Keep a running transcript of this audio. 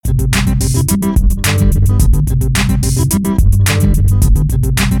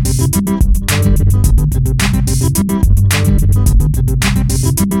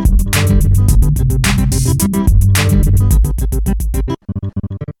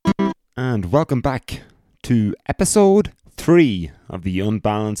And welcome back to episode 3 of the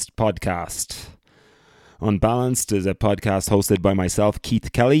UnBalanced Podcast. UnBalanced is a podcast hosted by myself,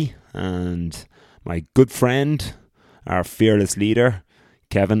 Keith Kelly, and my good friend, our fearless leader,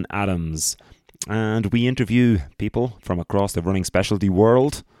 Kevin Adams. And we interview people from across the running specialty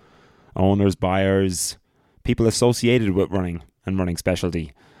world, owners, buyers, people associated with running and running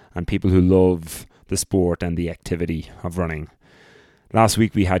specialty, and people who love the sport and the activity of running. Last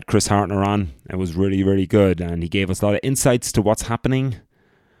week we had Chris Hartner on. It was really, really good, and he gave us a lot of insights to what's happening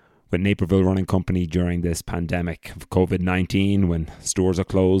with Naperville Running Company during this pandemic of COVID-19 when stores are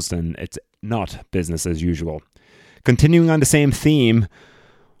closed and it's not business as usual. Continuing on the same theme,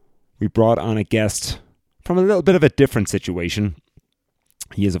 we brought on a guest from a little bit of a different situation.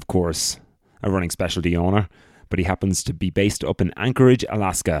 He is, of course, a running specialty owner, but he happens to be based up in Anchorage,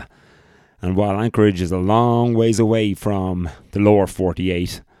 Alaska. And while Anchorage is a long ways away from the lower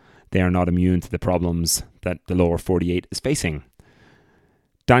 48, they are not immune to the problems that the lower 48 is facing.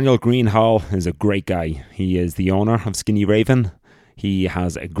 Daniel Greenhalgh is a great guy. He is the owner of Skinny Raven. He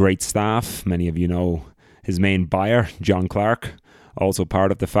has a great staff. Many of you know his main buyer, John Clark, also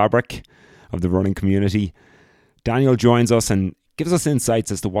part of the fabric of the running community. Daniel joins us and gives us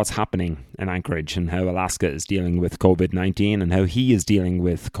insights as to what's happening in Anchorage and how Alaska is dealing with COVID-19 and how he is dealing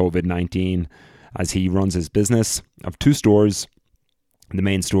with COVID-19 as he runs his business of 2 stores, the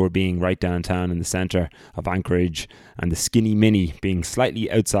main store being right downtown in the center of Anchorage and the Skinny Mini being slightly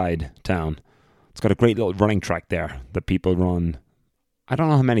outside town. It's got a great little running track there that people run, I don't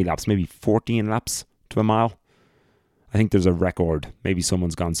know how many laps, maybe 14 laps to a mile. I think there's a record. Maybe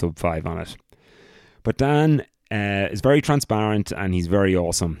someone's gone sub 5 on it. But Dan is very transparent and he's very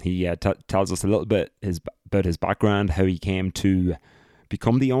awesome. He tells us a little bit about his background, how he came to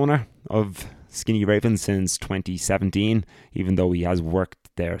become the owner of Skinny Raven since 2017, even though he has worked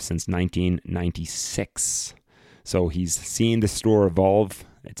there since 1996. So he's seen the store evolve.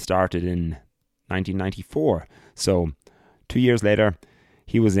 It started in 1994. So 2 years later,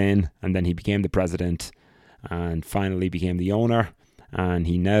 he was in and then he became the president and finally became the owner. And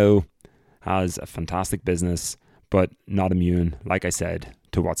he now has a fantastic business, but not immune, like I said,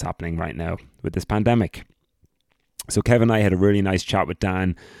 to what's happening right now with this pandemic. So Kevin and I had a really nice chat with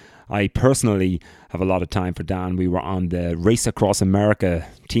Dan. I personally have a lot of time for Dan. We were on the Race Across America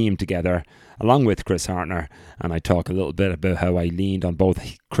team together, along with Chris Hartner, and I talk a little bit about how I leaned on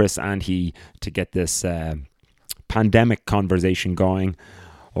both Chris and he to get this pandemic conversation going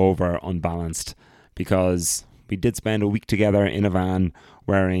over UnBalanced, because we did spend a week together in a van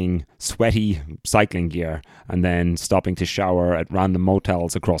wearing sweaty cycling gear and then stopping to shower at random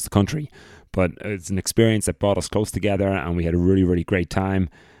motels across the country. But it's an experience that brought us close together and we had a really, really great time.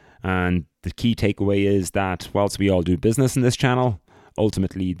 And the key takeaway is that whilst we all do business in this channel,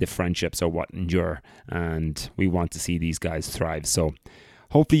 ultimately the friendships are what endure and we want to see these guys thrive. So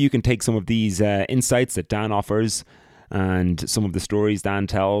hopefully you can take some of these insights that Dan offers and some of the stories Dan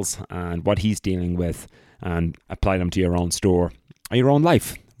tells and what he's dealing with and apply them to your own store or your own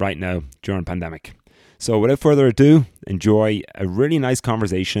life right now during pandemic. So without further ado, enjoy a really nice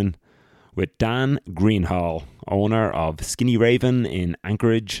conversation with Dan Greenhalgh, owner of Skinny Raven in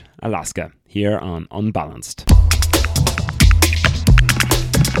Anchorage, Alaska, here on UnBalanced.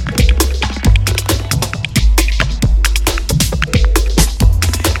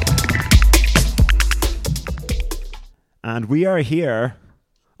 And we are here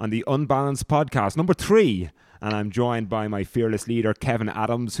on the UnBalanced Podcast, number 3. And I'm joined by my fearless leader, Kevin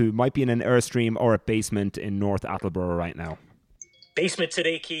Adams, who might be in an Airstream or a basement in North Attleboro right now. Basement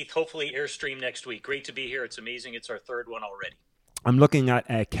today, Keith. Hopefully Airstream next week. Great to be here. It's amazing. It's our 3rd one already. I'm looking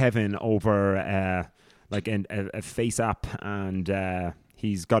at Kevin over a face app, and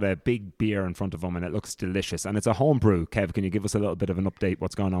he's got a big beer in front of him, and it looks delicious. And it's a homebrew. Kev, can you give us a little bit of an update?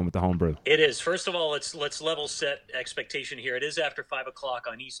 What's going on with the homebrew? It is. First of all, let's level set expectation here. It is after 5 o'clock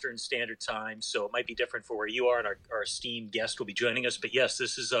on Eastern Standard Time, so it might be different for where you are, and our esteemed guest will be joining us. But yes,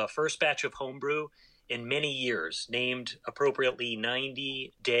 this is a first batch of homebrew in many years, named appropriately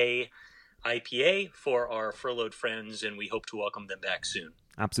 90-day IPA for our furloughed friends, and we hope to welcome them back soon.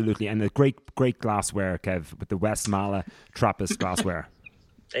 Absolutely. And a great glassware, Kev, with the Westmalle Trappist glassware.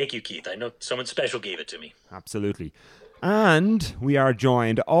 Thank you, Keith. I know someone special gave it to me. Absolutely. And we are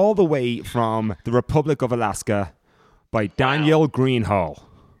joined all the way from the Republic of Alaska by Daniel Greenhalgh.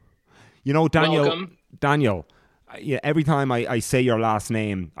 You know, Daniel, Welcome. Daniel, yeah, every time I say your last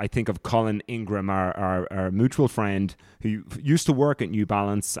name, I think of Colin Ingram, our mutual friend who used to work at New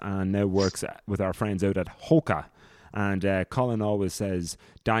Balance and now works with our friends out at Hoka. And Colin always says,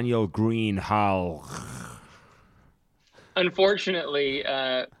 Daniel Greenhalgh. Unfortunately,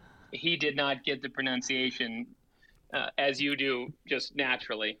 he did not get the pronunciation as you do, just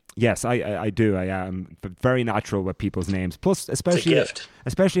naturally. Yes, I do. I am very natural with people's names. Plus, especially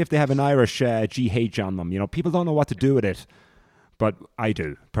if they have an Irish GH on them. You know, people don't know what to do with it, but I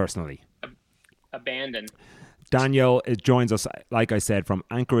do personally. Abandon. Daniel joins us, like I said, from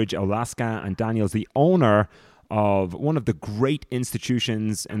Anchorage, Alaska, and Daniel's the owner of one of the great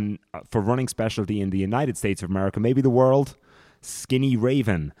institutions for running specialty in the United States of America, maybe the world, Skinny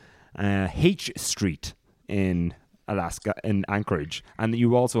Raven, H Street in Alaska, in Anchorage. And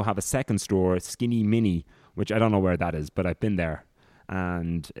you also have a second store, Skinny Mini, which I don't know where that is, but I've been there,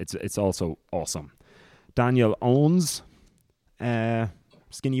 and it's also awesome. Daniel owns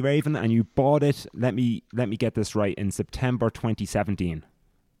Skinny Raven, and you bought it, let me get this right, in September 2017.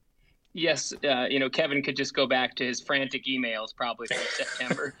 Yes, Kevin could just go back to his frantic emails probably from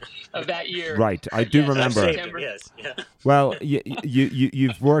September of that year. Right, I do remember. Yes, yeah. Well,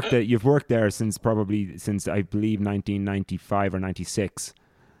 you've worked there since I believe 1995 or 96.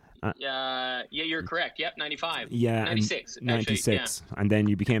 Yeah, you're correct. Yep, 95. Yeah, 96. 96, yeah. And then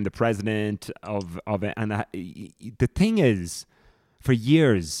you became the president of it. And the thing is, for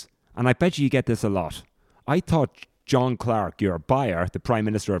years, and I bet you get this a lot, I thought John Clark, your buyer, the Prime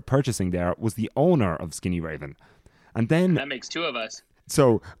Minister of Purchasing there, was the owner of Skinny Raven. And then that makes two of us.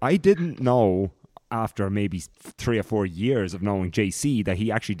 So I didn't know, after maybe 3 or 4 years of knowing JC, that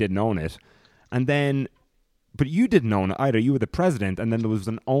he actually didn't own it. And then, but you didn't own it either. You were the president, and then there was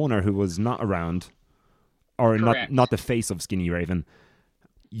an owner who was not around, or not the face of Skinny Raven.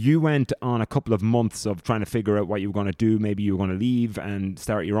 You went on a couple of months of trying to figure out what you were going to do. Maybe you were going to leave and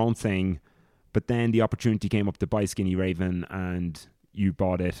start your own thing. But then the opportunity came up to buy Skinny Raven, and you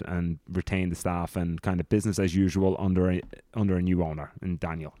bought it and retained the staff, and kind of business as usual under a new owner, in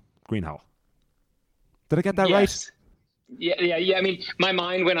Daniel Greenhalgh. Did I get that right? Yeah. I mean, my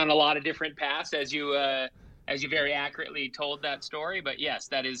mind went on a lot of different paths as you very accurately told that story. But yes,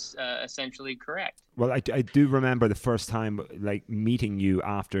 that is essentially correct. Well, I do remember the first time, like, meeting you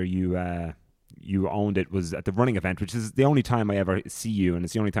after you owned it was at the running event, which is the only time I ever see you, and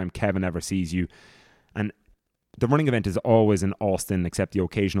it's the only time Kevin ever sees you. And the running event is always in Austin, except the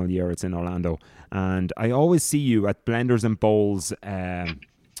occasional year it's in Orlando. And I always see you at Blenders and Bowls, and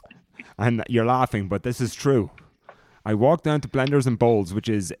you're laughing, but this is true. I walked down to Blenders and Bowls, which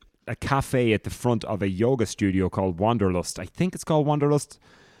is a cafe at the front of a yoga studio called Wanderlust. I think it's called Wanderlust.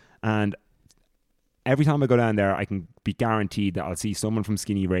 And every time I go down there, I can be guaranteed that I'll see someone from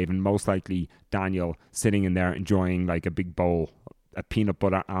Skinny Raven, most likely Daniel, sitting in there enjoying like a big bowl, a peanut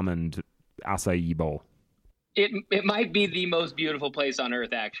butter almond acai bowl. It might be the most beautiful place on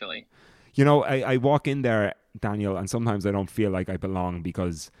earth, actually. You know, I walk in there, Daniel, and sometimes I don't feel like I belong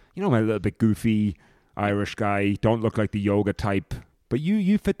because, you know, I'm a little bit goofy Irish guy, don't look like the yoga type. But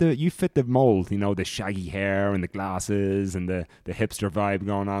you fit the mold, you know, the shaggy hair and the glasses and the hipster vibe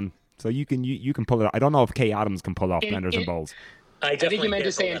going on. So you can pull it off. I don't know if Kay Adams can pull off Blenders and Bowls. I think you meant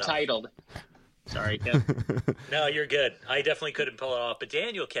to say entitled. Sorry, Ken. No, you're good. I definitely couldn't pull it off. But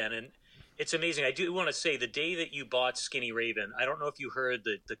Daniel can, and it's amazing. I do want to say, the day that you bought Skinny Raven, I don't know if you heard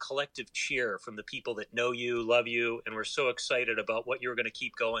the collective cheer from the people that know you, love you, and were so excited about what you were going to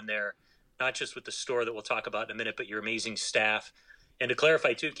keep going there, not just with the store that we'll talk about in a minute, but your amazing staff. And to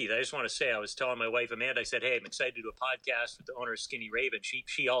clarify too, Keith, I just want to say, I was telling my wife, Amanda, I said, hey, I'm excited to do a podcast with the owner of Skinny Raven.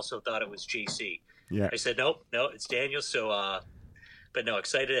 She also thought it was JC. Yeah. I said, no, it's Daniel. So, but no,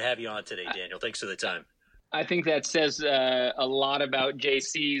 excited to have you on today, Daniel. Thanks for the time. I think that says a lot about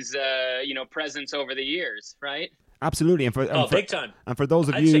JC's, presence over the years, right? Absolutely. Big time. And for those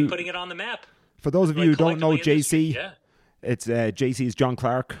of I'd say putting it on the map. For those of you who don't know JC, it's JC's John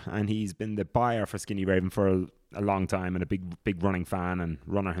Clark, and he's been the buyer for Skinny Raven for a long time, and a big running fan and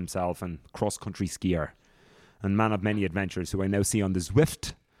runner himself, and cross-country skier and man of many adventures, who I now see on the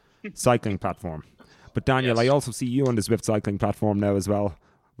Zwift cycling platform. But Daniel, yes. I also see you on the Zwift cycling platform now as well.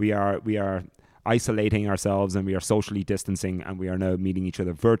 We are isolating ourselves, and we are socially distancing, and we are now meeting each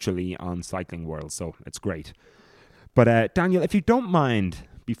other virtually on Cycling World, so it's great. But Daniel, if you don't mind,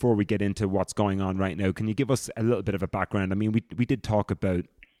 before we get into what's going on right now, can you give us a little bit of a background? I mean, we did talk about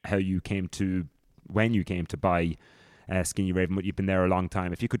how when you came to buy Skinny Raven, but you've been there a long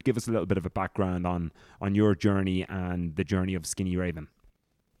time. If you could give us a little bit of a background on your journey and the journey of Skinny Raven.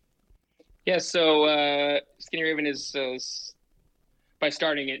 Yeah, so Skinny Raven is, by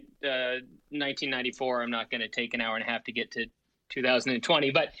starting at 1994, I'm not going to take an hour and a half to get to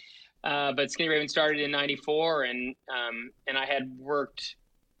 2020, but Skinny Raven started in 94, and I had worked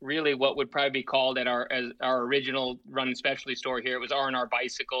really what would probably be called at our original run specialty store here. It was R&R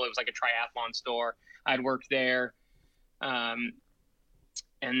Bicycle. It was like a triathlon store. I'd worked there.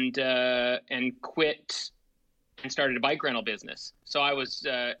 and quit and started a bike rental business. So I was,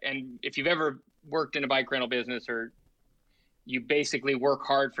 and if you've ever worked in a bike rental business, or you basically work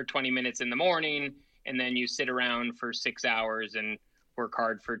hard for 20 minutes in the morning and then you sit around for 6 hours and work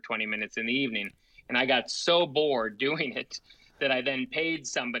hard for 20 minutes in the evening. And I got so bored doing it that I then paid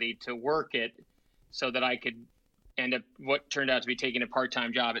somebody to work it so that I could end up what turned out to be taking a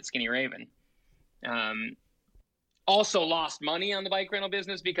part-time job at Skinny Raven. Also lost money on the bike rental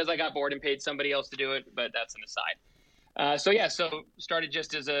business because I got bored and paid somebody else to do it, but that's an aside. So started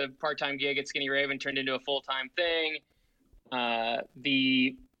just as a part-time gig at Skinny Raven, turned into a full-time thing.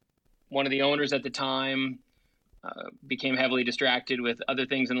 One of the owners at the time became heavily distracted with other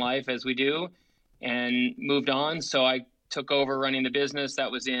things in life, as we do, and moved on. So I took over running the business.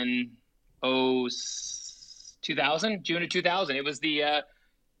 That was in 2000, June of 2000. It was the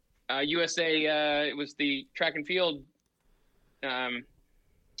USA. It was the track and field.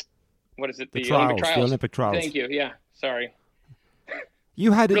 What is it? The Olympic trials. Thank you. Yeah. Sorry.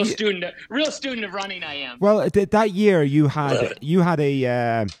 You had real student of running. I am. Well, that year you had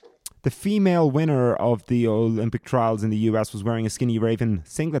the female winner of the Olympic trials in the US was wearing a Skinny Raven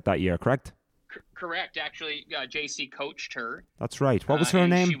singlet that year, correct? Correct. Actually, JC coached her. That's right. What was her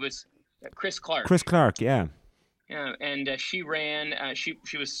name? She was Chris Clark. Chris Clark, yeah. Yeah, and she ran. She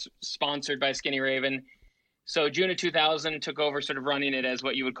was sponsored by Skinny Raven. So June of 2000, took over sort of running it as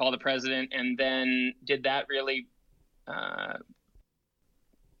what you would call the president, and then did that really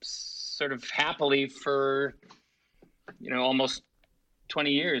sort of happily for, almost 20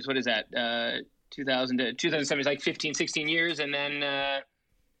 years. What is that? 2000 to 2007 is like 15, 16 years. And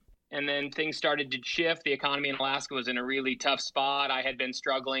then things started to shift. The economy in Alaska was in a really tough spot. I had been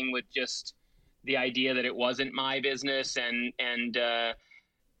struggling with just the idea that it wasn't my business and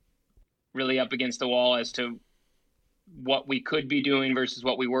really up against the wall as to what we could be doing versus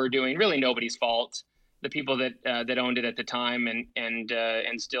what we were doing. Really nobody's fault. The people that owned it at the time and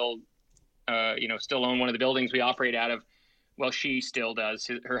still, still own one of the buildings we operate out of. Well, she still does.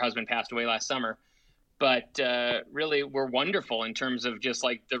 Her husband passed away last summer, but really were wonderful in terms of just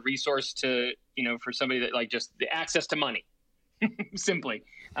like the resource to, for somebody that like just the access to money, simply,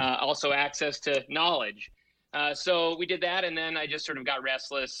 also access to knowledge. So we did that. And then I just sort of got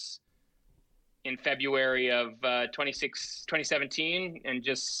restless in February of 2017 and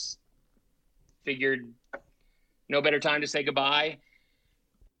just figured no better time to say goodbye.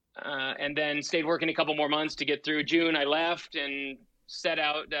 And then stayed working a couple more months to get through June. I left and sit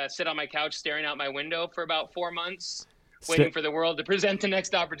on my couch, staring out my window for about 4 months, waiting for the world to present the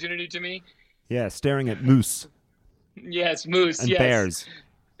next opportunity to me. Yeah, staring at moose. Yes, moose. And yes. bears.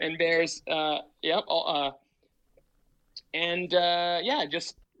 And bears. Yep.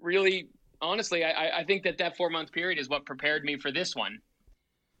 Just really, honestly, I think that 4 month period is what prepared me for this one.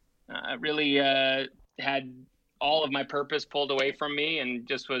 I really had all of my purpose pulled away from me and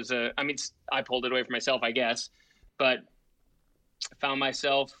just was I pulled it away from myself, I guess, but found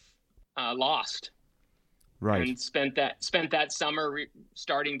myself lost. Right. And spent that summer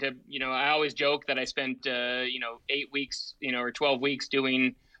starting to, I always joke that I spent 8 weeks, or 12 weeks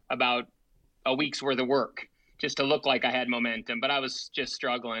doing about a week's worth of work just to look like I had momentum, but I was just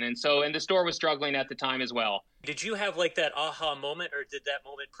struggling. And the store was struggling at the time as well. Did you have like that aha moment, or did that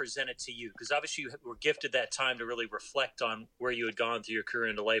moment present it to you? Because obviously you were gifted that time to really reflect on where you had gone through your career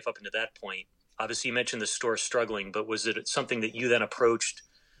into life up into that point. Obviously you mentioned the store struggling, but was it something that you then approached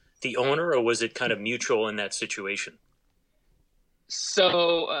the owner, or was it kind of mutual in that situation?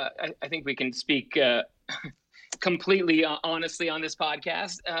 So I think we can speak completely honestly on this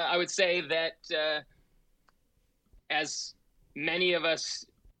podcast. I would say that as many of us,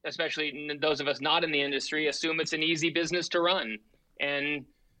 especially those of us not in the industry, assume it's an easy business to run. And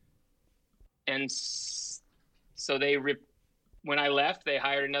so when I left, they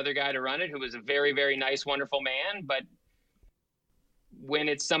hired another guy to run it who was a very, very nice, wonderful man. But when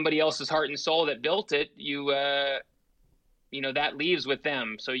it's somebody else's heart and soul that built it, that leaves with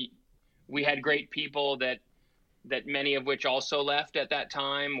them. So we had great people that many of which also left at that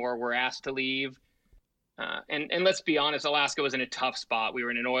time or were asked to leave. And let's be honest, Alaska was in a tough spot. We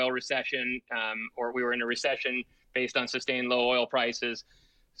were in an oil recession, or we were in a recession based on sustained low oil prices.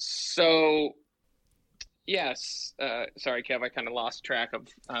 So, yes. Sorry, Kev, I kind of lost track of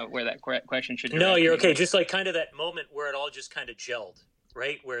where that question should be. No, you're okay. Just like kind of that moment where it all just kind of gelled,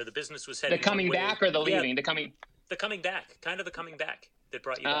 right? Where the business was heading. The coming back or the leaving? Yeah, the coming back that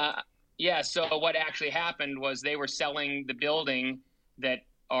brought you back. Yeah. So what actually happened was they were selling the building that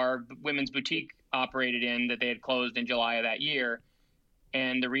our women's boutique operated in that they had closed in July of that year.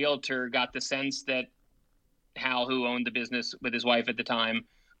 And the realtor got the sense that Hal, who owned the business with his wife at the time,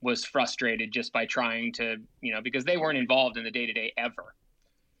 was frustrated just by trying to, because they weren't involved in the day-to-day ever.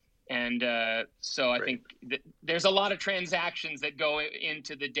 And so I think there's a lot of transactions that go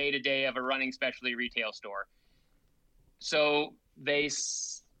into the day-to-day of a running specialty retail store. So they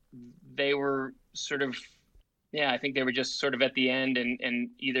were sort of, I think they were just sort of at the end, and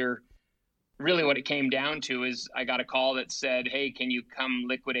either really what it came down to is I got a call that said, hey, can you come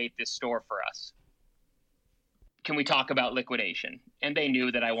liquidate this store for us? Can we talk about liquidation? And they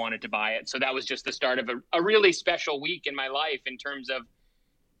knew that I wanted to buy it. So that was just the start of a really special week in my life in terms of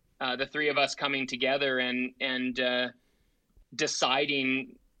the three of us coming together and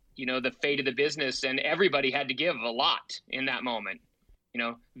deciding, the fate of the business. And everybody had to give a lot in that moment,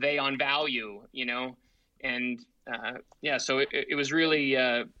 they on value, and so it was really,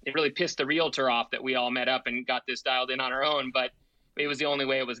 it really pissed the realtor off that we all met up and got this dialed in on our own, but it was the only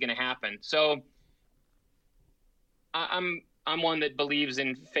way it was going to happen. So I'm one that believes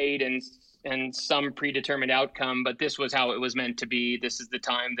in fate and some predetermined outcome, but this was how it was meant to be. This is the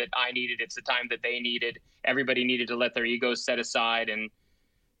time that I needed. It's the time that they needed. Everybody needed to let their egos set aside.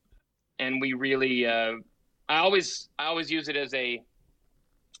 And we really, I always use it as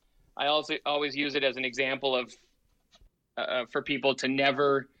always use it as an example of, for people to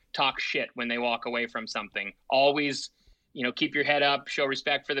never talk shit when they walk away from something. Always, keep your head up, show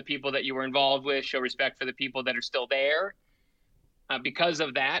respect for the people that you were involved with, show respect for the people that are still there. Because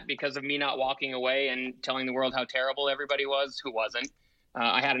of me not walking away and telling the world how terrible everybody was, who wasn't,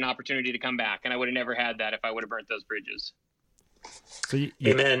 I had an opportunity to come back, and I would have never had that if I would have burnt those bridges. So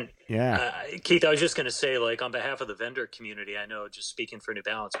Amen. Yeah. Keith, I was just going to say, on behalf of the vendor community, I know just speaking for New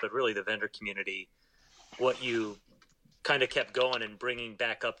Balance, but really the vendor community, what you kind of kept going and bringing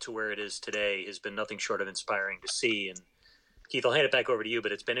back up to where it is today has been nothing short of inspiring to see. And Keith, I'll hand it back over to you,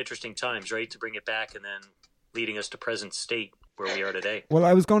 but it's been interesting times, right, to bring it back and then leading us to present state where we are today. Well,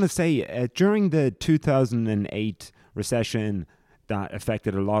 I was going to say, during the 2008 recession that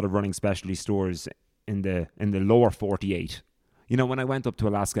affected a lot of running specialty stores in the lower 48, when I went up to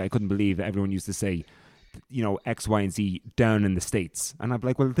Alaska, I couldn't believe everyone used to say, X, Y, and Z down in the States. And I'm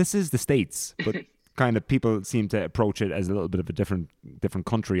like, well, this is the States, but kind of people seem to approach it as a little bit of a different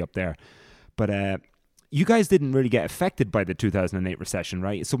country up there. But you guys didn't really get affected by the 2008 recession,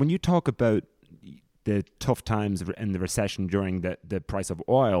 right? So when you talk about the tough times in the recession during the price of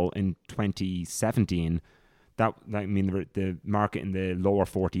oil in 2017, the market in the lower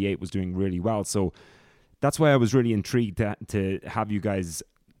 48 was doing really well. So that's why I was really intrigued to have you guys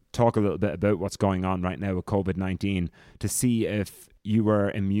talk a little bit about what's going on right now with COVID-19, to see if you were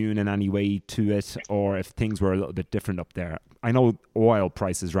immune in any way to it or if things were a little bit different up there. I know oil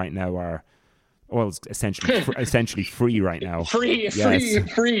prices right now oil's essentially free right now. Free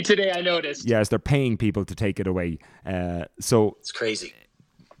today, I noticed. Yes, they're paying people to take it away. So it's crazy.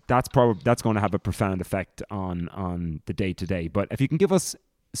 That's going to have a profound effect on the day to day. But if you can give us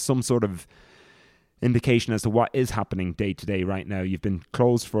some sort of indication as to what is happening day to day right now. You've been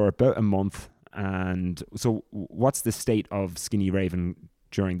closed for about a month, and so what's the state of Skinny Raven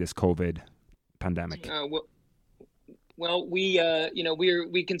during this COVID pandemic? Well,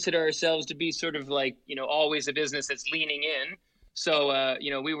 we consider ourselves to be sort of like, always a business that's leaning in. So,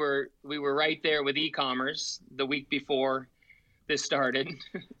 we were right there with e-commerce the week before this started.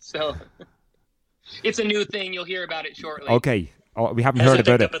 So it's a new thing. You'll hear about it shortly. Okay. Oh, we haven't heard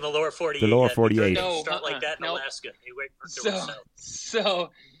about it. Up in the lower 48. The lower 48. No, start like that in Alaska. Hey, wait for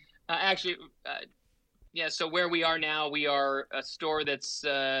So where we are now, we are a store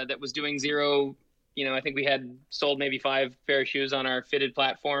that was doing zero. I think we had sold maybe 5 pair of shoes on our fitted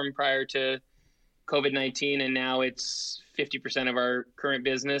platform prior to COVID-19, and now it's 50% of our current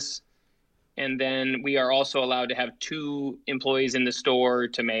business. And then we are also allowed to have 2 employees in the store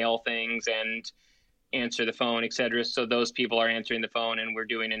to mail things and answer the phone, et cetera. So those people are answering the phone, and we're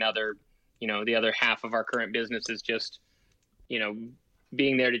doing another, the other half of our current business is just,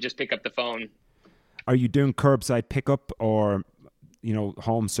 being there to just pick up the phone. Are you doing curbside pickup or,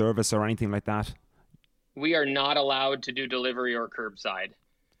 home service or anything like that? We are not allowed to do delivery or curbside.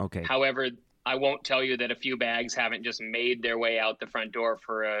 Okay. However, I won't tell you that a few bags haven't just made their way out the front door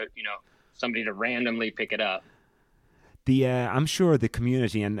for somebody to randomly pick it up. I'm sure the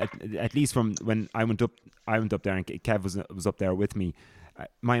community, and at least from when I went up there, and Kev was up there with me.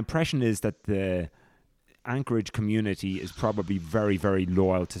 My impression is that the Anchorage community is probably very, very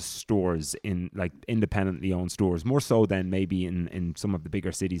loyal to stores in independently owned stores, more so than maybe in some of the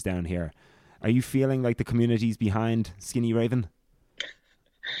bigger cities down here. Are you feeling like the community's behind Skinny Raven?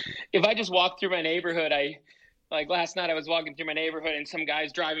 If I just walk through my neighborhood, Like last night I was walking through my neighborhood and some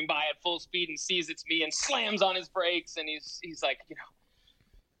guy's driving by at full speed and sees it's me and slams on his brakes. And he's like,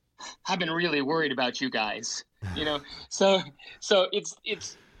 I've been really worried about you guys, so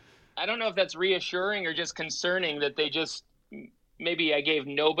it's, I don't know if that's reassuring or just concerning that they just, maybe I gave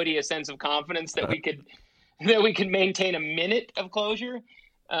nobody a sense of confidence that we could maintain a minute of closure.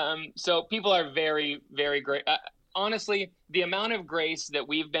 So people are very, very great. Honestly, the amount of grace that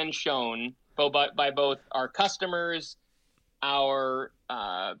we've been shown by both our customers, our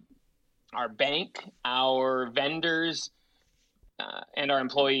bank, our vendors, and our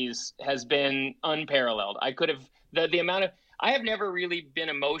employees has been unparalleled. I have never really been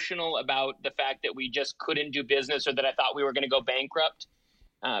emotional about the fact that we just couldn't do business or that I thought we were going to go bankrupt,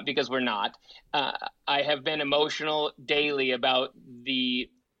 because we're not. I have been emotional daily about the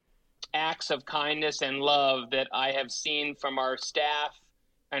acts of kindness and love that I have seen from our staff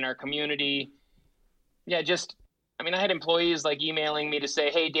and our community. Yeah, I had employees like emailing me to say,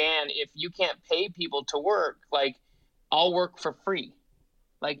 hey, Dan, if you can't pay people to work, like, I'll work for free.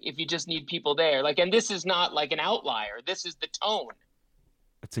 Like, if you just need people there, like, and this is not like an outlier. This is the tone.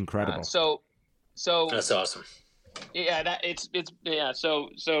 It's incredible. So that's awesome. Yeah, So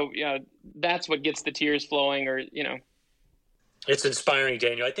that's what gets the tears flowing, It's inspiring,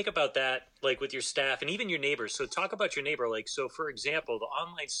 Daniel. I think about that, like with your staff and even your neighbors. So talk about your neighbor. Like, so for example, the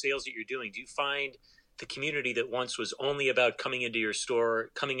online sales that you're doing, do you find the community that once was only about coming into your store,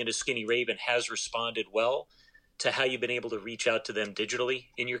 coming into Skinny Raven, has responded well to how you've been able to reach out to them digitally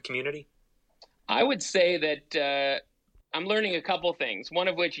in your community? I would say that I'm learning a couple things. One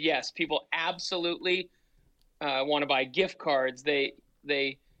of which, yes, people absolutely want to buy gift cards. They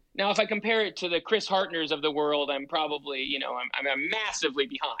now, if I compare it to the Chris Hartners of the world, I'm probably, I'm massively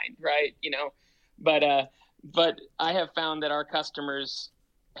behind, right? But I have found that our customers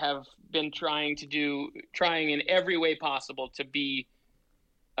have been trying in every way possible to be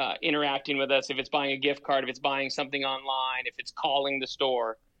interacting with us. If it's buying a gift card, if it's buying something online, if it's calling the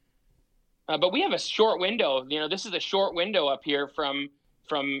store. But we have a short window. This is a short window up here from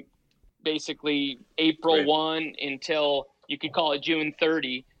basically April 1 until, you could call it June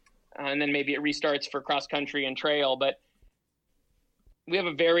 30. And then maybe it restarts for cross country and trail. But we have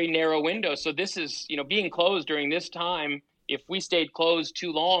a very narrow window. So this is, being closed during this time, if we stayed closed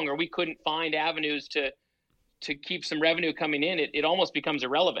too long or we couldn't find avenues to keep some revenue coming in, it almost becomes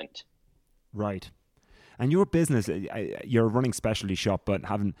irrelevant. Right. And your business, you're running specialty shop, but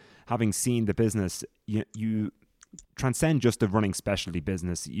having seen the business, you transcend just the running specialty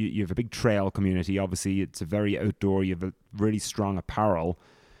business. You have a big trail community. Obviously, it's a very outdoor. You have a really strong apparel.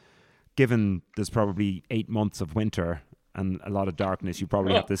 Given there's probably 8 months of winter and a lot of darkness, you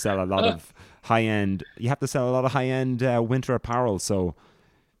probably have to sell a lot of high-end. You have to sell a lot of high-end winter apparel. So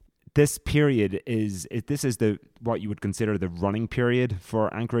this period is what you would consider the running period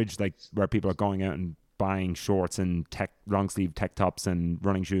for Anchorage, like where people are going out and buying shorts and long sleeve tech tops and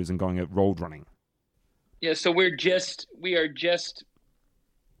running shoes and going out road running. Yeah, so we are just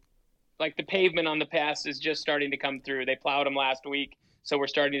like the pavement on the pass is just starting to come through. They plowed them last week, so we're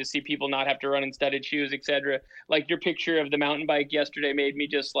starting to see people not have to run in studded shoes, etc. Like your picture of the mountain bike yesterday made me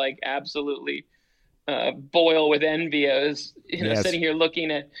just like absolutely boil with envy. I was sitting here looking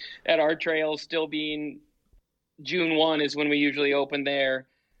at our trails still being June 1 is when we usually open there.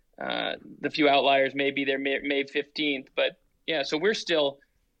 The few outliers may be there May 15th, but yeah, so we're still,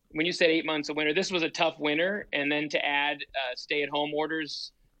 when you said 8 months of winter, this was a tough winter, and then to add stay-at-home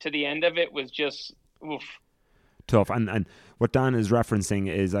orders to the end of it was just oof. Tough. And what Dan is referencing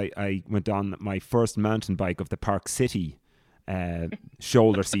is I went on my first mountain bike of the Park City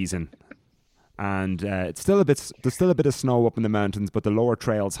shoulder season, and there's still a bit of snow up in the mountains, but the lower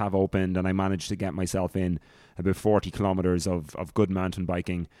trails have opened, and I managed to get myself in about 40 kilometers of good mountain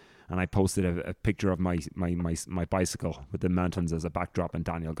biking. And I posted a picture of my bicycle with the mountains as a backdrop, and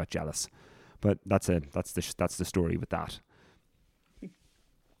Daniel got jealous. But that's the story with that.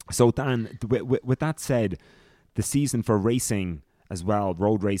 So Dan, with that said, the season for racing as well,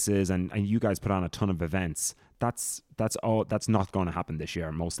 road races, and you guys put on a ton of events. That's not going to happen this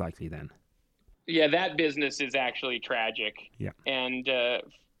year, most likely. Then. Yeah, that business is actually tragic. Yeah. And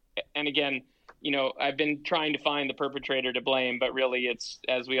again, I've been trying to find the perpetrator to blame, but really it's,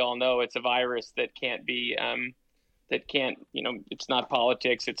 as we all know, it's a virus that can't be, it's not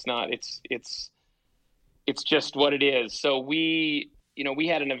politics. It's just what it is. So we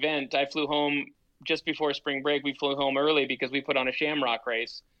had an event. I flew home just before spring break. We flew home early because we put on a shamrock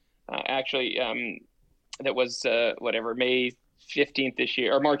race. That was May 15th this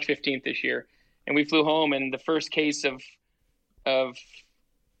year or March 15th this year. And we flew home, and the first case of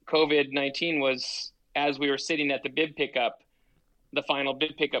COVID-19 was as we were sitting at the bib pickup, the final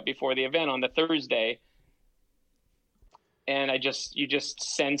bib pickup before the event on the Thursday. And you just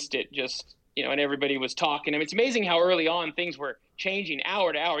sensed it, and everybody was talking. I mean, it's amazing how early on things were changing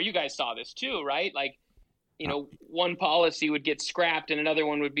hour to hour. You guys saw this too, right? Like, one policy would get scrapped and another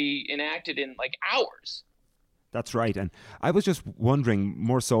one would be enacted in like hours. That's right. And I was just wondering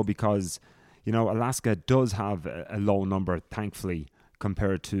more so because, Alaska does have a low number, thankfully,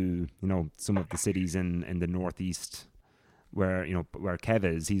 compared to, some of the cities in the Northeast where Kev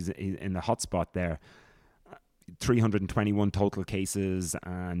is. He's in the hotspot there. 321 total cases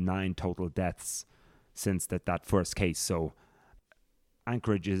and 9 total deaths since that first case. So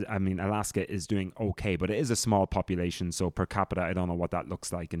Alaska is doing okay, but it is a small population. So per capita, I don't know what that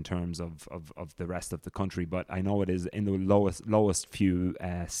looks like in terms of the rest of the country, but I know it is in the lowest few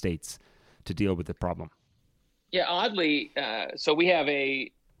states to deal with the problem. Yeah, oddly, so we have a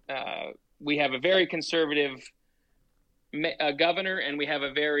very conservative governor, and we have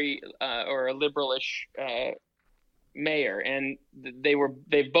a very or a liberalish mayor, and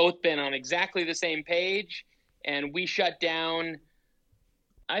they've both been on exactly the same page. And we shut down.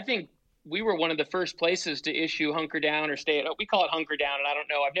 I think we were one of the first places to issue hunker down or stay at home. We call it hunker down, and I don't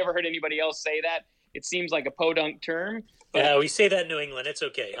know. I've never heard anybody else say that. It seems like a podunk term. But yeah, we say that in New England. It's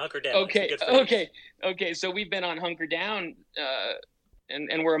okay. Hunker down. Okay. So we've been on hunker down,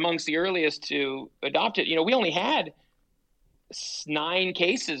 and we're amongst the earliest to adopt it. We only had 9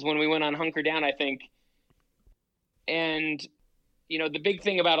 cases when we went on hunker down, I think. And, the big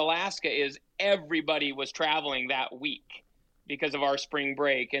thing about Alaska is everybody was traveling that week because of our spring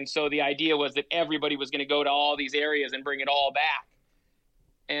break. And so the idea was that everybody was going to go to all these areas and bring it all back.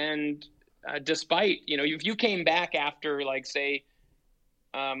 And despite, if you came back after, like, say,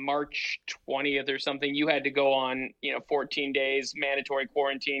 March 20th or something, you had to go on, 14 days, mandatory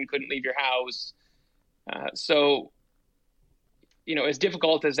quarantine, couldn't leave your house. So, as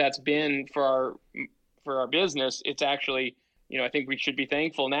difficult as that's been for our business, it's actually, I think we should be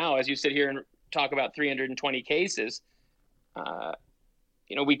thankful now as you sit here and talk about 320 cases.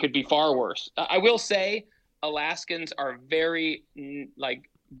 We could be far worse. I will say Alaskans are very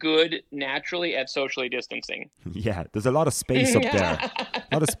good naturally at socially distancing. Yeah, there's a lot of space up there. A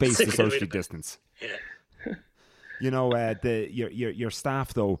lot of space to socially distance. Yeah. Your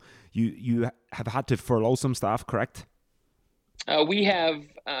staff though, you have had to furlough some staff, correct? We have,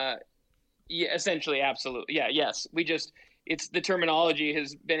 essentially, absolutely. Yeah, yes. It's the terminology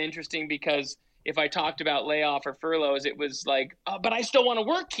has been interesting because if I talked about layoff or furloughs, it was like, oh, but I still want to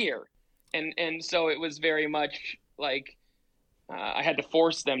work here. And so it was very much like I had to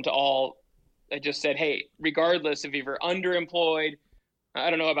force them to all. I just said, hey, regardless if you're underemployed, I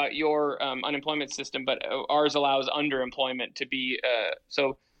don't know about your unemployment system, but ours allows underemployment to be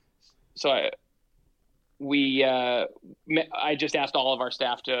I just asked all of our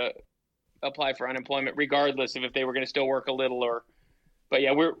staff to apply for unemployment, regardless of if they were going to still work a little but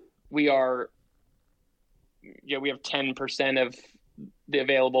yeah, we have 10% of the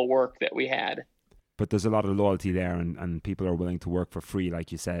available work that we had. But there's a lot of loyalty there, and people are willing to work for free,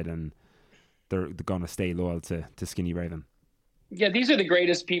 like you said, and they're going to stay loyal to Skinny Raven. Yeah, these are the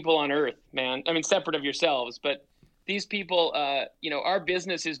greatest people on earth, man. I mean, separate of yourselves, but these people, our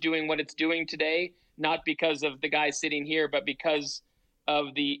business is doing what it's doing today, not because of the guy sitting here, but because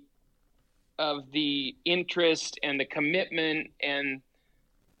of the interest and the commitment and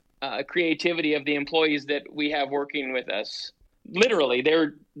creativity of the employees that we have working with us. Literally,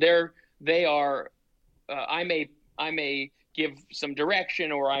 they are. I may give some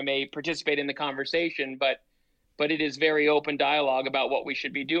direction or I may participate in the conversation, but it is very open dialogue about what we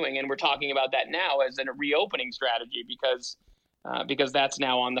should be doing, and we're talking about that now as a reopening strategy because that's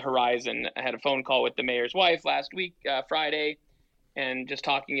now on the horizon. I had a phone call with the mayor's wife last week, Friday, and just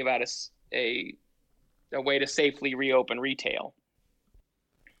talking about a way to safely reopen retail.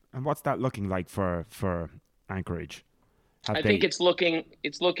 And what's that looking like for Anchorage? I think it's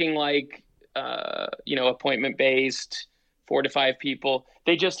looking like appointment based, 4 to 5 people.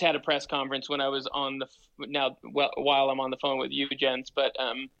 They just had a press conference when I was while I'm on the phone with you, gents, but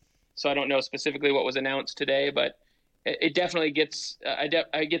so I don't know specifically what was announced today, but it definitely gets. I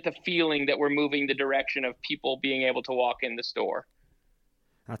get the feeling that we're moving the direction of people being able to walk in the store.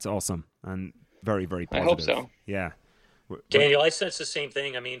 That's awesome and very, very positive. I hope so. Yeah. Daniel, I sense the same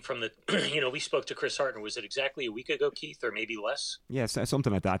thing. I mean, from the, we spoke to Chris Hartner. Was it exactly a week ago, Keith, or maybe less? Yes,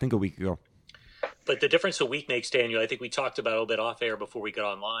 something like that. I think a week ago. But the difference a week makes, Daniel, I think we talked about a little bit off air before we got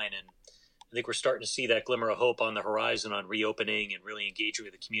online, and I think we're starting to see that glimmer of hope on the horizon on reopening and really engaging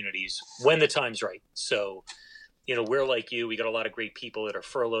with the communities when the time's right. So we're like you. We got a lot of great people that are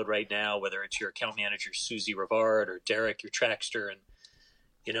furloughed right now, whether it's your account manager, Susie Rivard, or Derek, your trackster.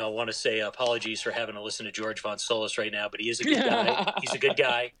 And, I want to say apologies for having to listen to George Von Solis right now, but he is a good guy. He's a good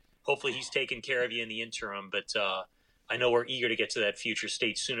guy. Hopefully he's taking care of you in the interim. But I know we're eager to get to that future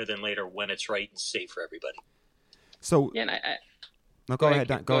state sooner than later when it's right and safe for everybody. So, yeah, go ahead,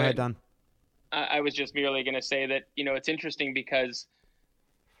 Dan. Go ahead, Dan. I was just merely going to say that, it's interesting because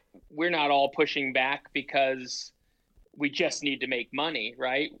we're not all pushing back because we just need to make money,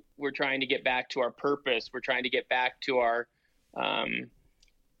 right? We're trying to get back to our purpose. We're trying to get back to our,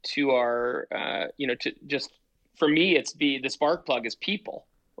 to just, for me, the spark plug is people.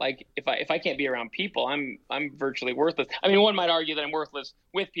 Like if I can't be around people, I'm virtually worthless. I mean, one might argue that I'm worthless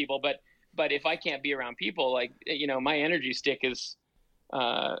with people, but if I can't be around people, like, my energy stick is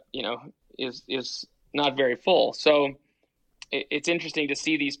not very full. So it's interesting to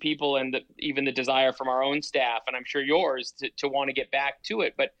see these people and even the desire from our own staff, and I'm sure yours, to want to get back to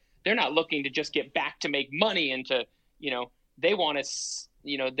it. But they're not looking to just get back to make money and to, they want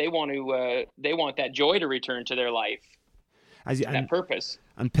that joy to return to their life. That purpose.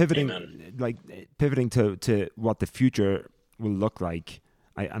 And pivoting, Amen. pivoting to what the future will look like.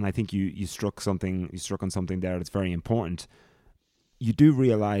 I think you struck on something there that's very important. You do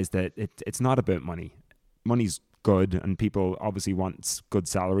realize that it's not about money. Money's good, and people obviously want good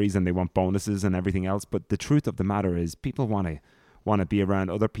salaries and they want bonuses and everything else. But the truth of the matter is, people want to be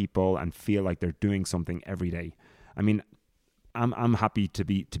around other people and feel like they're doing something every day. I mean, I'm happy to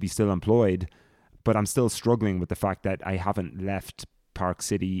be still employed, but I'm still struggling with the fact that I haven't left Park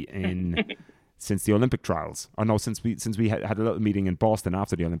City since the Olympic trials. Or no, since we had a little meeting in Boston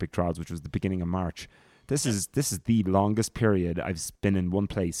after the Olympic trials, which was the beginning of March. This is the longest period I've been in one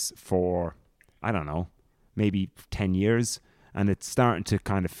place for, I don't know, maybe 10 years. And it's starting to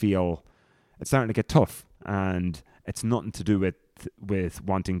get tough. And it's nothing to do with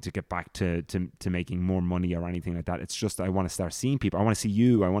wanting to get back to making more money or anything like that. It's just, I want to start seeing people. I want to see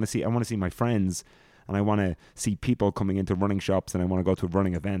you. I want to see my friends. And I want to see people coming into running shops, and I want to go to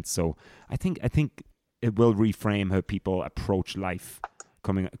running events. So I think it will reframe how people approach life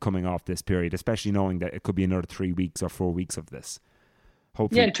coming off this period, especially knowing that it could be another 3 weeks or 4 weeks of this.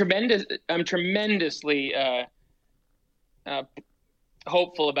 Hopefully. Yeah, I'm tremendously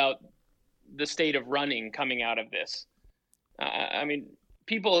hopeful about the state of running coming out of this. I mean,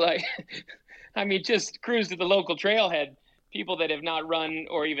 people just cruise to the local trailhead. People that have not run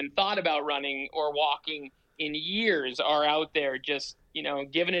or even thought about running or walking in years are out there just,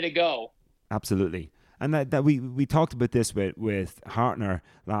 giving it a go. Absolutely. And that we talked about this with Hartner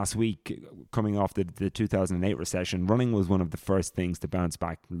last week, coming off the 2008 recession. Running was one of the first things to bounce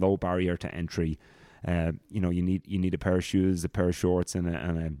back. Low barrier to entry. You need a pair of shoes, a pair of shorts,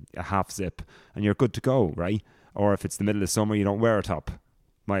 and a half zip, and you're good to go, right? Or if it's the middle of summer, you don't wear a top.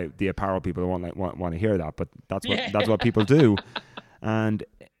 The apparel people won't want to hear that, but that's what people do. And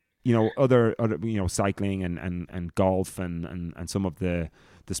other cycling and golf and some of the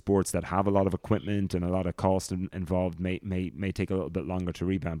sports that have a lot of equipment and a lot of cost involved may take a little bit longer to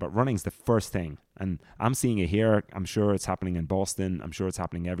rebound. But running's the first thing, and I'm seeing it here. I'm sure it's happening in Boston. I'm sure it's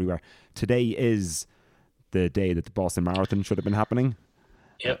happening everywhere. Today is the day that the Boston Marathon should have been happening.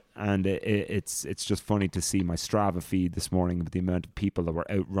 Yep. And it's just funny to see my Strava feed this morning with the amount of people that were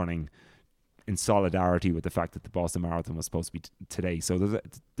out running in solidarity with the fact that the Boston Marathon was supposed to be today. So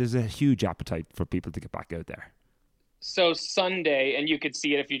there's a huge appetite for people to get back out there. So Sunday, and you could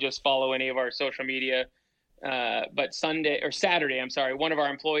see it if you just follow any of our social media, but Saturday, one of our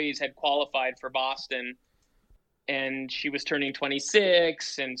employees had qualified for Boston, and she was turning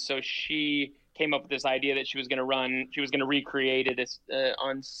 26, and so she came up with this idea that she was going to recreate it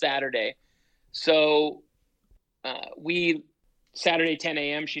on Saturday. So Saturday 10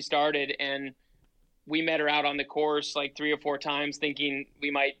 a.m. she started, and we met her out on the course like 3 or 4 times, thinking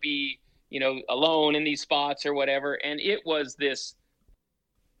we might be, alone in these spots or whatever. And it was this,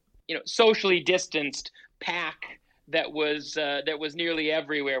 socially distanced pack that was nearly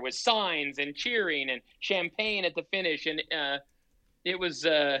everywhere, with signs and cheering and champagne at the finish. And it was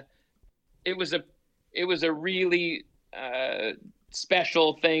a really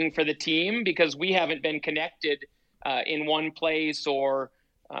special thing for the team, because we haven't been connected in one place, or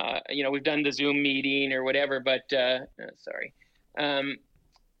we've done the Zoom meeting or whatever, but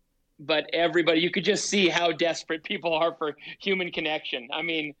but everybody, you could just see how desperate people are for human connection. I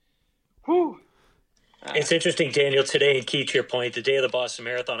mean, whew. It's interesting, Daniel, today, and Keith, to your point, the day of the Boston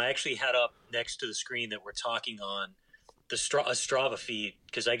Marathon, I actually had up next to the screen that we're talking on a Strava feed,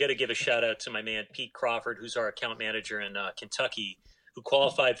 because I got to give a shout out to my man Pete Crawford, who's our account manager in Kentucky. who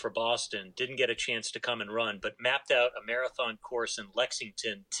qualified for Boston, didn't get a chance to come and run, but mapped out a marathon course in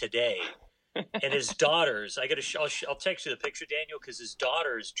Lexington today. And his daughters, I'll text you the picture, Daniel, because his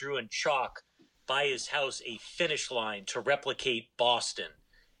daughters drew in chalk by his house a finish line to replicate Boston.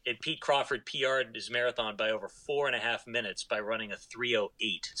 And Pete Crawford PR'd his marathon by over 4.5 minutes by running a 3:08.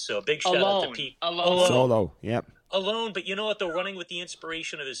 So a big shout out to Pete. Alone. Solo, yep. Alone, but you know what, though, running with the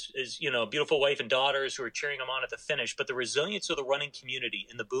inspiration of his beautiful wife and daughters who are cheering him on at the finish, but the resilience of the running community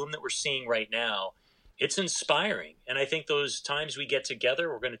and the boom that we're seeing right now, it's inspiring. And I think those times we get together,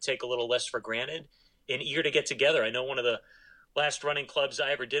 we're going to take a little less for granted and eager to get together. I know one of the last running clubs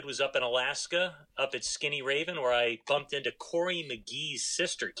I ever did was up in Alaska, up at Skinny Raven, where I bumped into Corey McGee's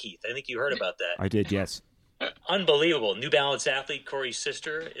sister, Keith. I think you heard about that. I did, yes. Unbelievable. New Balance athlete, Corey's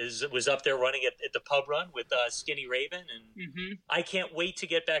sister, was up there running at the pub run with Skinny Raven. And I can't wait to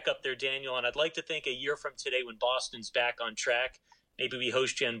get back up there, Daniel. And I'd like to think a year from today, when Boston's back on track, maybe we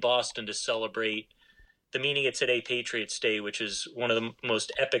host you in Boston to celebrate the meaning of today, Patriots Day, which is one of the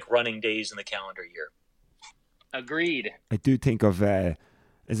most epic running days in the calendar year. Agreed. I do think of,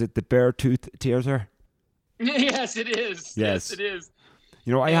 is it the Beartooth Theater? Yes, it is. Yes, it is.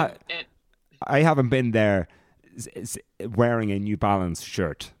 You know, I haven't been there wearing a New Balance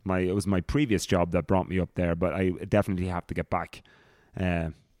shirt. It was my previous job that brought me up there, but I definitely have to get back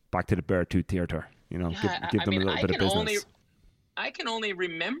to the Beartooth Theater. You know, give them a little bit of business. I can only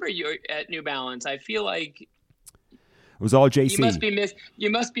remember you at New Balance. I feel like it was all JC. You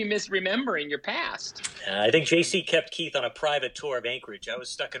must be misremembering your past. I think JC kept Keith on a private tour of Anchorage. I was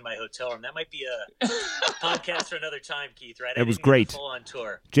stuck in my hotel room. That might be a podcast for another time, Keith. Right? It was great. Full on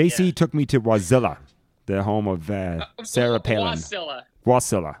tour. JC took me to Wasilla, the home of Sarah Palin.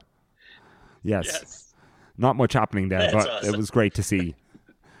 Wasilla. Yes. Not much happening there, but awesome. It was great to see.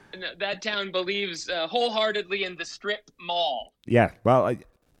 That town believes wholeheartedly in the strip mall. Yeah, well,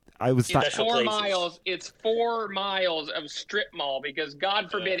 I was... It's 4 miles. It's 4 miles of strip mall because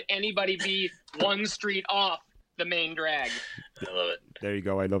God forbid anybody be one street off the main drag. I love it. There you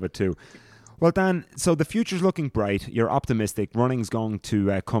go. I love it too. Well, Dan, so the future's looking bright. You're optimistic. Running's going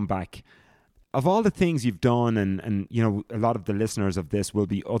to come back. Of all the things you've done, and you know, a lot of the listeners of this will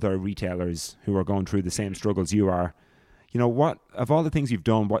be other retailers who are going through the same struggles you are. You know, what of all the things you've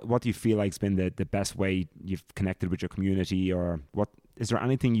done, what do you feel like's been the best way you've connected with your community, or what is there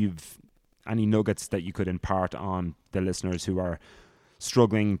anything any nuggets that you could impart on the listeners who are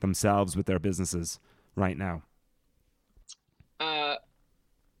struggling themselves with their businesses right now?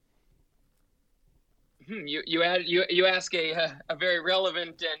 You ask a very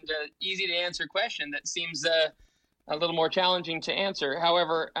relevant and easy to answer question that seems a little more challenging to answer.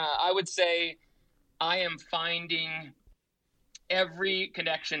 However, I would say I am finding every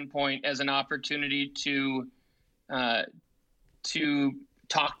connection point as an opportunity to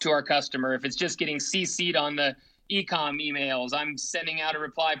talk to our customer. If it's just getting CC'd on the e-com emails, I'm sending out a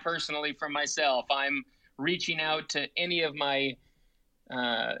reply personally from myself. I'm reaching out to any of my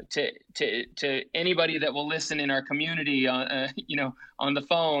to anybody that will listen in our community on the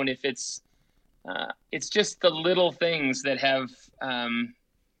phone. If it's just the little things that I've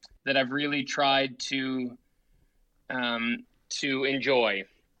really tried to enjoy.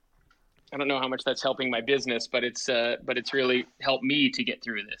 I don't know how much that's helping my business, but it's really helped me to get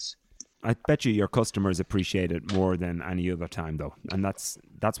through this. I bet you your customers appreciate it more than any other time, though, and that's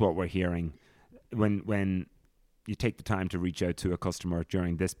what we're hearing when you take the time to reach out to a customer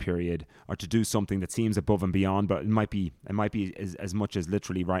during this period, or to do something that seems above and beyond, but it might be as much as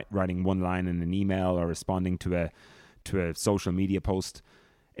literally writing one line in an email or responding to a social media post.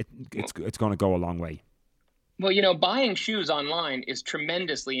 It's going to go a long way. Well, you know, buying shoes online is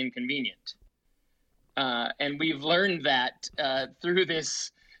tremendously inconvenient. And we've learned that through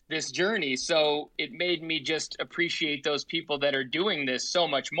this journey. So it made me just appreciate those people that are doing this so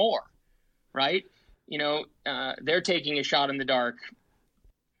much more, right? You know, they're taking a shot in the dark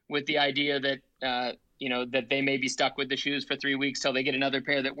with the idea that, that they may be stuck with the shoes for 3 weeks till they get another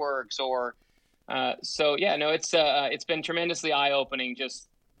pair that works. Or it's been tremendously eye-opening, just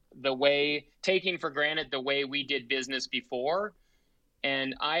the way, taking for granted the way we did business before.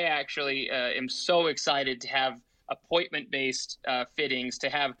 And I actually am so excited to have appointment-based fittings, to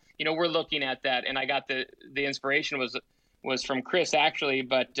have, we're looking at that. And I got the inspiration was from Chris, actually,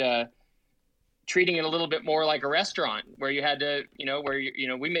 but treating it a little bit more like a restaurant where you had to,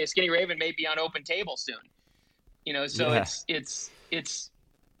 Skinny Raven may be on open table soon, it's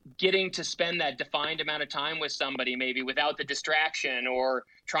getting to spend that defined amount of time with somebody, maybe without the distraction or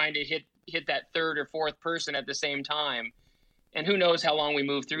trying to hit that third or fourth person at the same time. And who knows how long we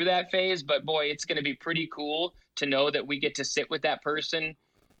move through that phase, but boy, it's going to be pretty cool to know that we get to sit with that person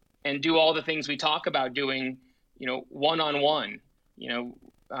and do all the things we talk about doing, one-on-one,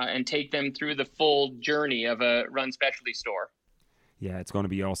 and take them through the full journey of a run specialty store. Yeah, it's going to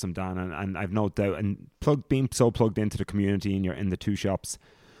be awesome, Dan, and I've no doubt. And being so plugged into the community, and you're in the two shops,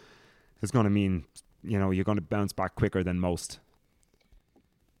 is going to mean you're going to bounce back quicker than most.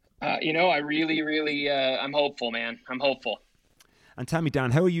 I really, I'm hopeful, man. I'm hopeful. And tell me,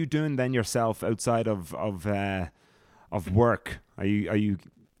 Dan, how are you doing then yourself outside of work? You're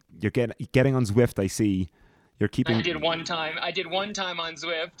getting on Zwift? I see. You're keeping. I did one time on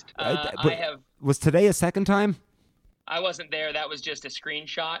Zwift. Was today a second time? I wasn't there. That was just a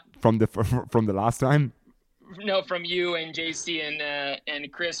screenshot from the last time. No, from you and JC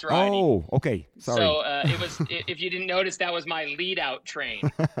and Chris riding. Oh, okay. Sorry. So it was. If you didn't notice, that was my lead out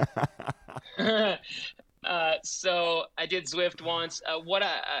train. So I did Zwift once.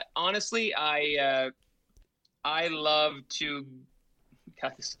 Honestly, I love to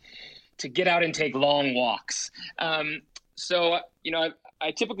get out and take long walks. So I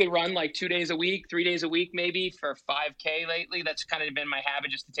typically run like 2 days a week, 3 days a week, maybe for 5K lately. That's kind of been my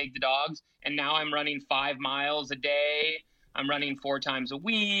habit, just to take the dogs. And now I'm running 5 miles a day. I'm running 4 times a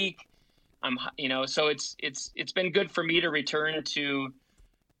week. So it's been good for me to return to,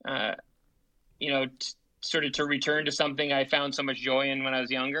 to return to something I found so much joy in when I was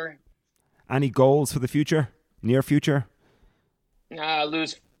younger. Any goals for the future, near future?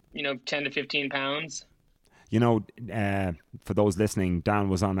 Lose, 10 to 15 pounds. For those listening, Dan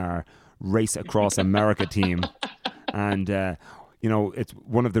was on our Race Across America team. And, it's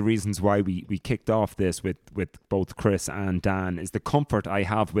one of the reasons why we kicked off this with both Chris and Dan is the comfort I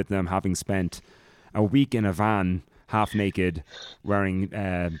have with them, having spent a week in a van, half naked,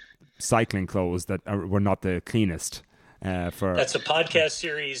 wearing cycling clothes that were not the cleanest. That's a podcast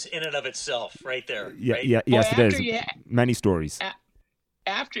series in and of itself, right there. Yeah, right? yeah, yes, it is. Many stories.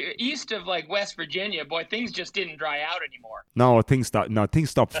 After east of like West Virginia, boy, things just didn't dry out anymore. No, things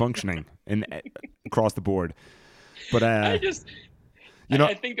stopped functioning across the board. But I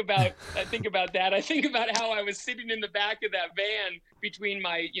think about that. I think about how I was sitting in the back of that van between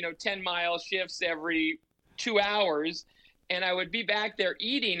my 10-mile shifts every 2 hours, and I would be back there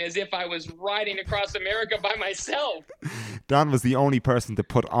eating as if I was riding across America by myself. Dan was the only person to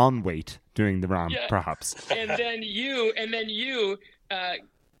put on weight during the run, perhaps. And then you.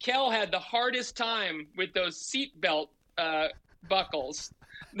 Kel had the hardest time with those seatbelt buckles.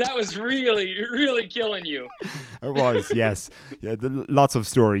 That was really, really killing you. It was, yes. Yeah, lots of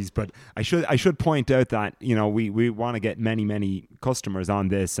stories, but I should point out that we want to get many customers on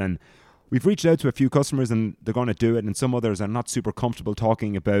this, and we've reached out to a few customers, and they're going to do it, and some others are not super comfortable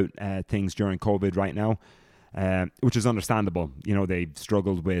talking about things during COVID right now, which is understandable. They've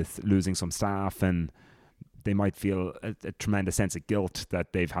struggled with losing some staff, and they might feel a tremendous sense of guilt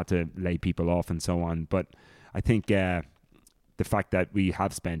that they've had to lay people off and so on. But I think the fact that we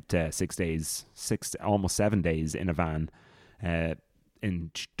have spent 6 days, almost 7 days in a van in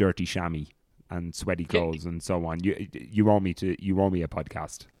dirty chamois and sweaty clothes and so on, you owe me a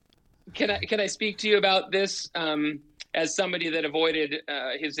podcast. Can I speak to you about this as somebody that avoided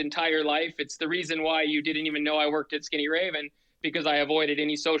his entire life? It's the reason why you didn't even know I worked at Skinny Raven, because I avoided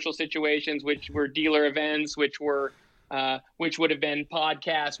any social situations, which were dealer events, which would have been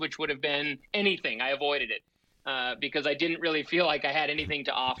podcasts, which would have been anything. I avoided it because I didn't really feel like I had anything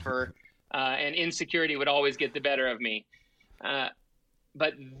to offer, and insecurity would always get the better of me.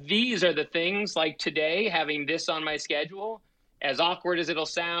 But these are the things, like today, having this on my schedule, as awkward as it'll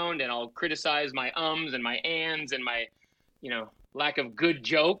sound, and I'll criticize my ums and my ands and my, lack of good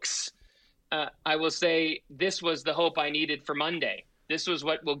jokes. I will say this was the hope I needed for Monday. This was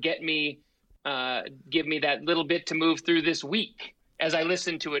what will give me that little bit to move through this week as I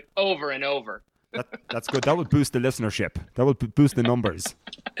listen to it over and over. That's good. That would boost the listenership. That would boost the numbers.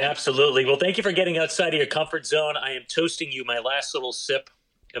 Absolutely. Well, thank you for getting outside of your comfort zone. I am toasting you my last little sip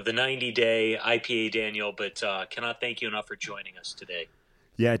of the 90-day IPA, Daniel, but cannot thank you enough for joining us today.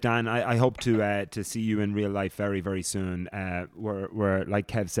 Yeah, Dan, I hope to see you in real life very, very soon. We're like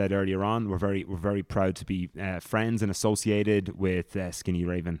Kev said earlier on, we're very proud to be friends and associated with Skinny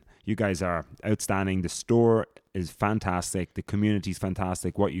Raven. You guys are outstanding. The store is fantastic. The community is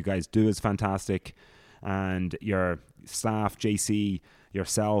fantastic. What you guys do is fantastic. And your staff, JC,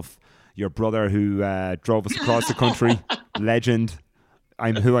 yourself, your brother who drove us across the country, legend,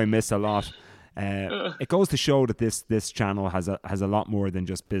 who I miss a lot. It goes to show that this channel has a lot more than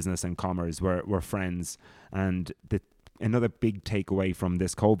just business and commerce. We're friends, and another big takeaway from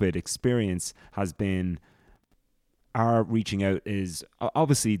this COVID experience has been are reaching out is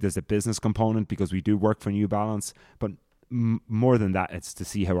obviously there's a business component because we do work for New Balance, but more than that, it's to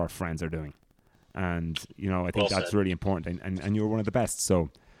see how our friends are doing. And, I think that's really important. And you're one of the best. So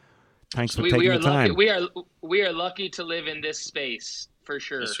thanks for taking the time. We are lucky to live in this space, for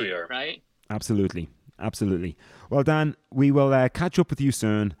sure. Yes, we are. Right? Absolutely. Well, Dan, we will catch up with you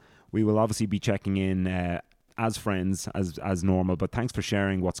soon. We will obviously be checking in as friends, as normal. But thanks for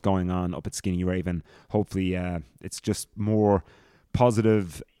sharing what's going on up at Skinny Raven. Hopefully it's just more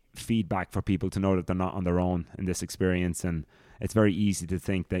positive feedback for people to know that they're not on their own in this experience. And it's very easy to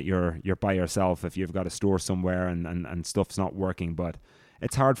think that you're by yourself if you've got a store somewhere and stuff's not working. But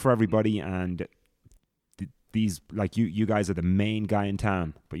it's hard for everybody, and these, like you guys are the main guy in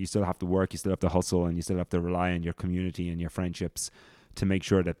town, but you still have to work, you still have to hustle, and you still have to rely on your community and your friendships to make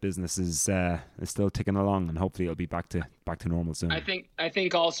sure that business is still ticking along, and hopefully it'll be back to normal soon. I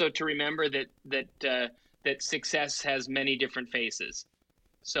think also to remember that success has many different faces.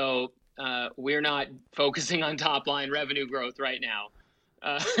 So we're not focusing on top line revenue growth right now.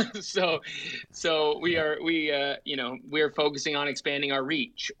 So we're focusing on expanding our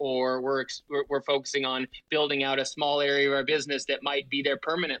reach, or we're focusing on building out a small area of our business that might be there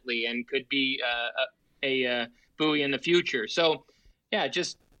permanently and could be a buoy in the future. So yeah,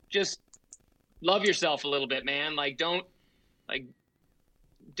 just love yourself a little bit, man. Don't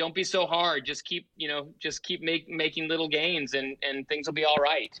be so hard. Just keep making little gains, and things will be all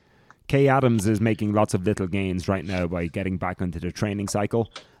right. Kay Adams is making lots of little gains right now by getting back into the training cycle,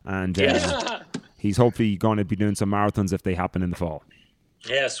 and he's hopefully going to be doing some marathons if they happen in the fall.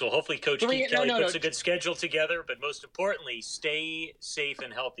 Yes, well, hopefully Coach Keith Kelly puts a good schedule together, but most importantly, stay safe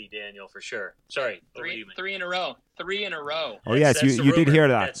and healthy, Daniel, for sure. Sorry, three in a row. Oh, yes, you did hear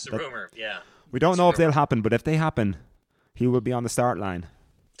that. That's the rumor, yeah. We don't know if they'll happen, but if they happen, he will be on the start line.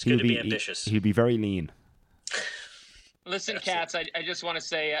 It's good to be ambitious. He'll be very lean. Listen, Cats, I just want to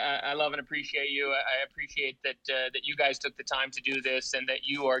say I love and appreciate you. I appreciate that you guys took the time to do this, and that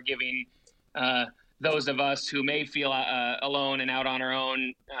you are giving those of us who may feel alone and out on our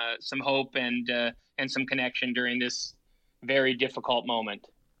own some hope and some connection during this very difficult moment.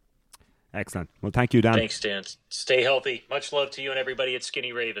 Excellent. Well, thank you, Dan. Thanks, Dan. Stay healthy. Much love to you and everybody at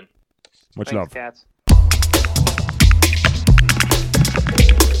Skinny Raven. Much love. Cats.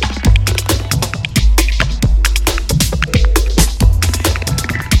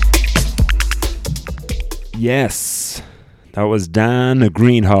 Yes, that was Dan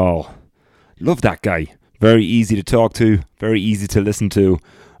Greenhalgh. Love that guy. Very easy to talk to, very easy to listen to.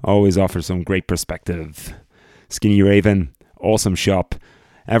 Always offers some great perspective. Skinny Raven, awesome shop.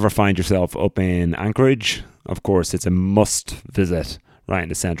 Ever find yourself up in Anchorage? Of course, it's a must visit right in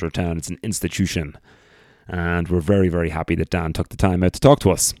the centre of town. It's an institution. And we're very, very happy that Dan took the time out to talk to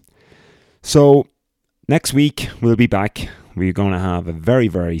us. So, next week, we'll be back. We're going to have a very,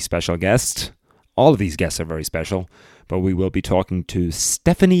 very special guest. All of these guests are very special, but we will be talking to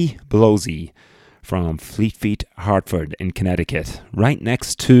Stephanie Blosey from Fleet Feet, Hartford in Connecticut, right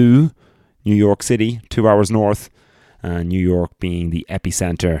next to New York City, 2 hours north, and New York being the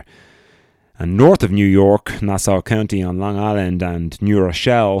epicenter. And north of New York, Nassau County on Long Island, and New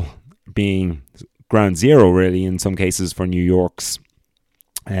Rochelle being ground zero, really, in some cases for New York's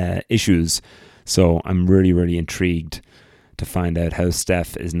issues. So I'm really, really intrigued to find out how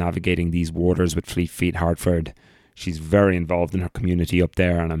Steph is navigating these waters with Fleet Feet Hartford. She's very involved in her community up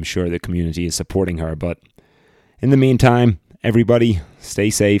there, and I'm sure the community is supporting her. But in the meantime, everybody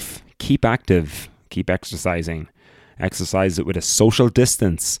stay safe, keep active, keep exercising. Exercise it with a social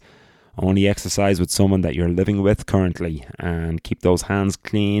distance. Only exercise with someone that you're living with currently, and keep those hands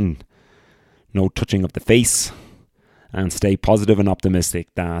clean. No touching of the face. And stay positive and optimistic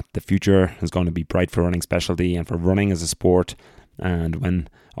that the future is going to be bright for running specialty and for running as a sport. And when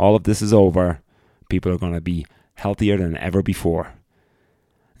all of this is over, people are going to be healthier than ever before,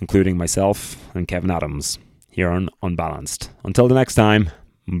 including myself and Kevin Adams here on UnBalanced. Until the next time,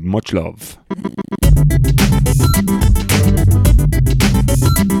 much love.